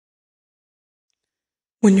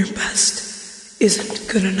when your best isn't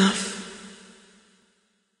good enough.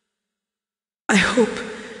 I hope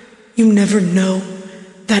you never know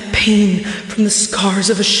that pain from the scars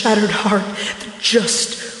of a shattered heart that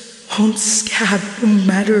just won't scab no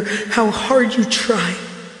matter how hard you try.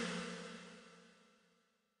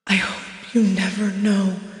 I hope you never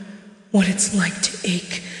know what it's like to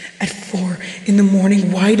ache at 4 in the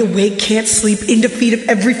morning, wide awake, can't sleep, in defeat of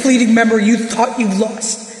every fleeting memory you thought you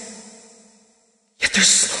lost. Yet they're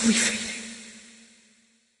slowly fading.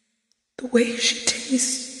 The way she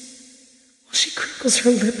tastes while she crinkles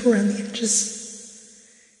her lip around the edges,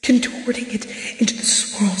 contorting it into the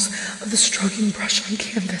swirls of the stroking brush on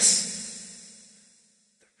canvas.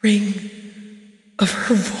 The ring of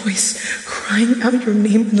her voice crying out your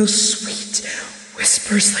name in those sweet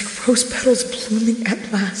whispers like rose petals blooming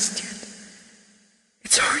at last, yet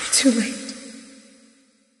it's already too late.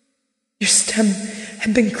 Your stem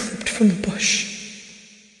had been clipped from the bush.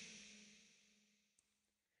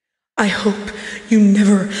 I hope you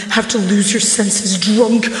never have to lose your senses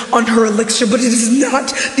drunk on her elixir, but it is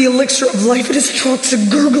not the elixir of life. It is toxic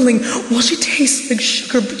gurgling while she tastes like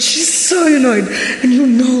sugar, but she's cyanide, and you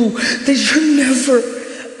know that you're never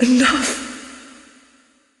enough.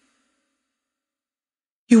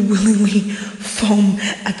 You willingly foam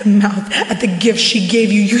at the mouth at the gift she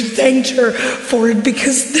gave you. You thanked her for it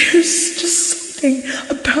because there's just something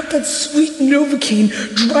about that sweet novacane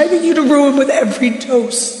driving you to ruin with every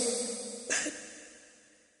dose. That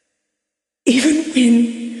even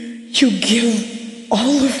when you give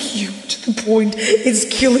all of you to the point it's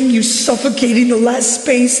killing you, suffocating the last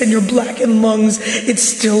space in your blackened lungs, it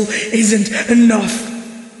still isn't enough.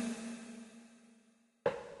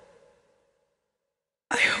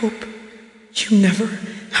 I hope you never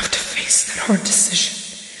have to face that hard decision,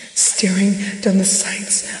 staring down the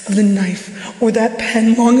sights of the knife or that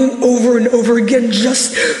pen, longing over and over again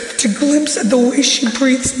just to glimpse at the way she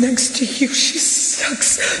breathes next to you. She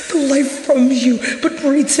sucks the life from you, but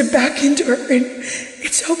breathes it back into her, and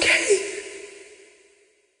it's okay.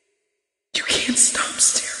 You can't stop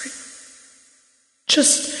staring,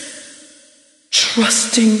 just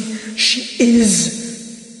trusting she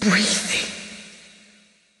is breathing.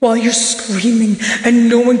 While you're screaming and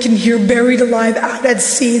no one can hear, buried alive out at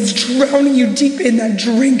sea, it's drowning you deep in that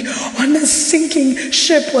drink on that sinking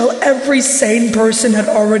ship while every sane person had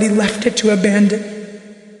already left it to abandon.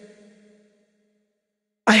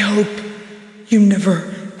 I hope you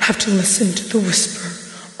never have to listen to the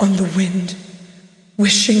whisper on the wind,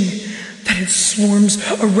 wishing that it swarms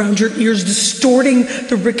around your ears, distorting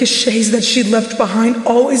the ricochets that she left behind,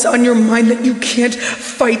 always on your mind that you can't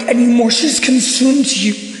fight anymore. She's consumed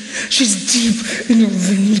you. She's deep in your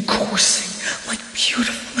veins, coursing like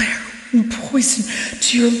beautiful air and poison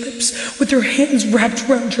to your lips, with her hands wrapped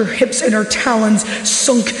around your hips and her talons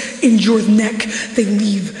sunk in your neck. They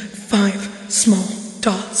leave 5 small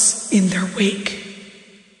dots in their wake.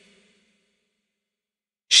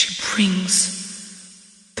 She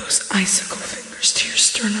brings those icicle fingers to your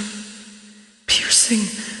sternum, piercing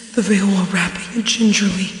the veil while wrapping it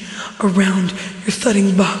gingerly around your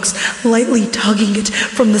thudding box, lightly tugging it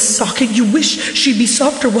from the socket. You wish she'd be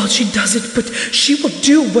softer while she does it, but she will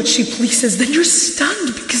do what she pleases. Then you're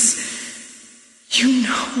stunned because you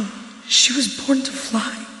know she was born to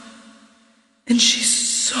fly, and she's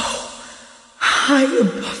so high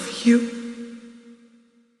above you.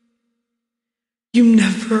 You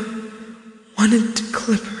never wanted to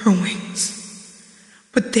clip her wings,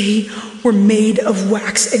 but they were made of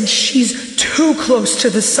wax, and she's too close to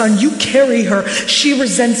the sun. You carry her. She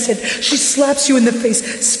resents it. She slaps you in the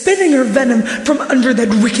face, spitting her venom from under that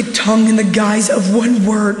wicked tongue in the guise of one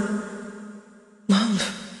word: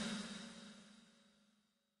 love.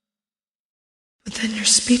 But then you're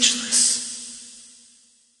speechless.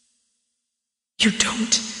 You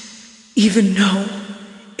don't even know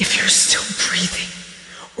if you're still breathing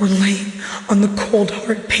or laying on the cold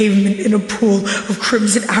hard pavement in a pool of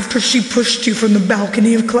crimson after she pushed you from the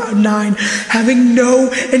balcony of Cloud 9, having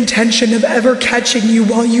no intention of ever catching you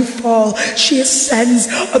while you fall. She ascends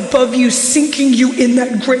above you, sinking you in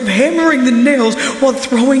that grave, hammering the nails while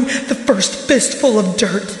throwing the first fistful of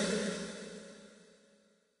dirt.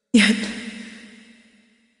 Yet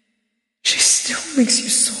she still makes you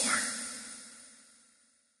sore,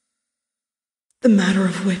 the matter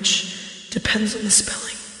of which depends on the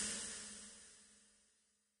spelling